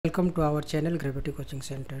Welcome to our channel Gravity Coaching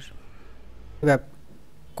Center.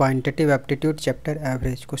 Quantitative Aptitude Chapter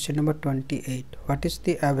Average. Question number 28. What is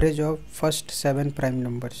the average of first 7 prime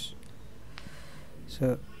numbers?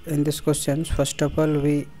 So in this question, first of all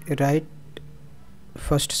we write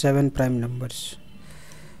first 7 prime numbers.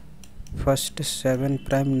 First 7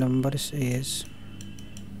 prime numbers is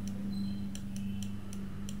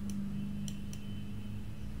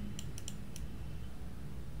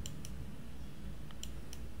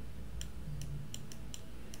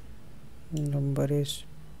number is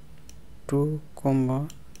 2,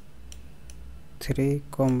 3,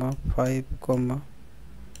 5,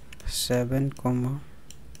 7,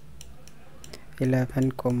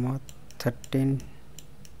 11, 13,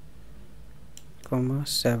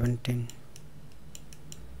 17.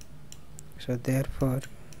 So therefore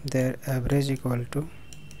their average equal to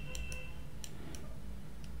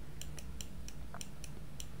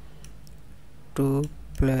 2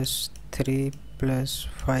 plus 3 plus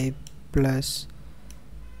 5 plus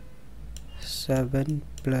 7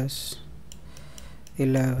 plus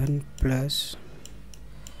 11 plus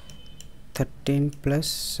 13 plus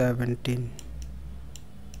 17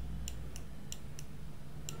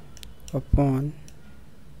 upon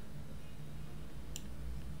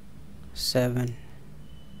 7,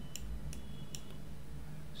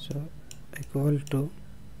 so equal to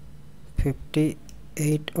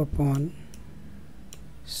 58 upon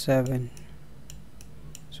 7.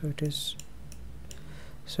 So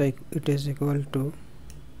it is equal to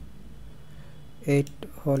 8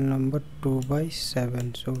 whole number 2 by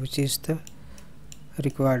 7. So which is the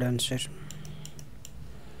required answer?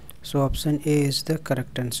 So option A is the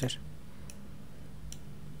correct answer.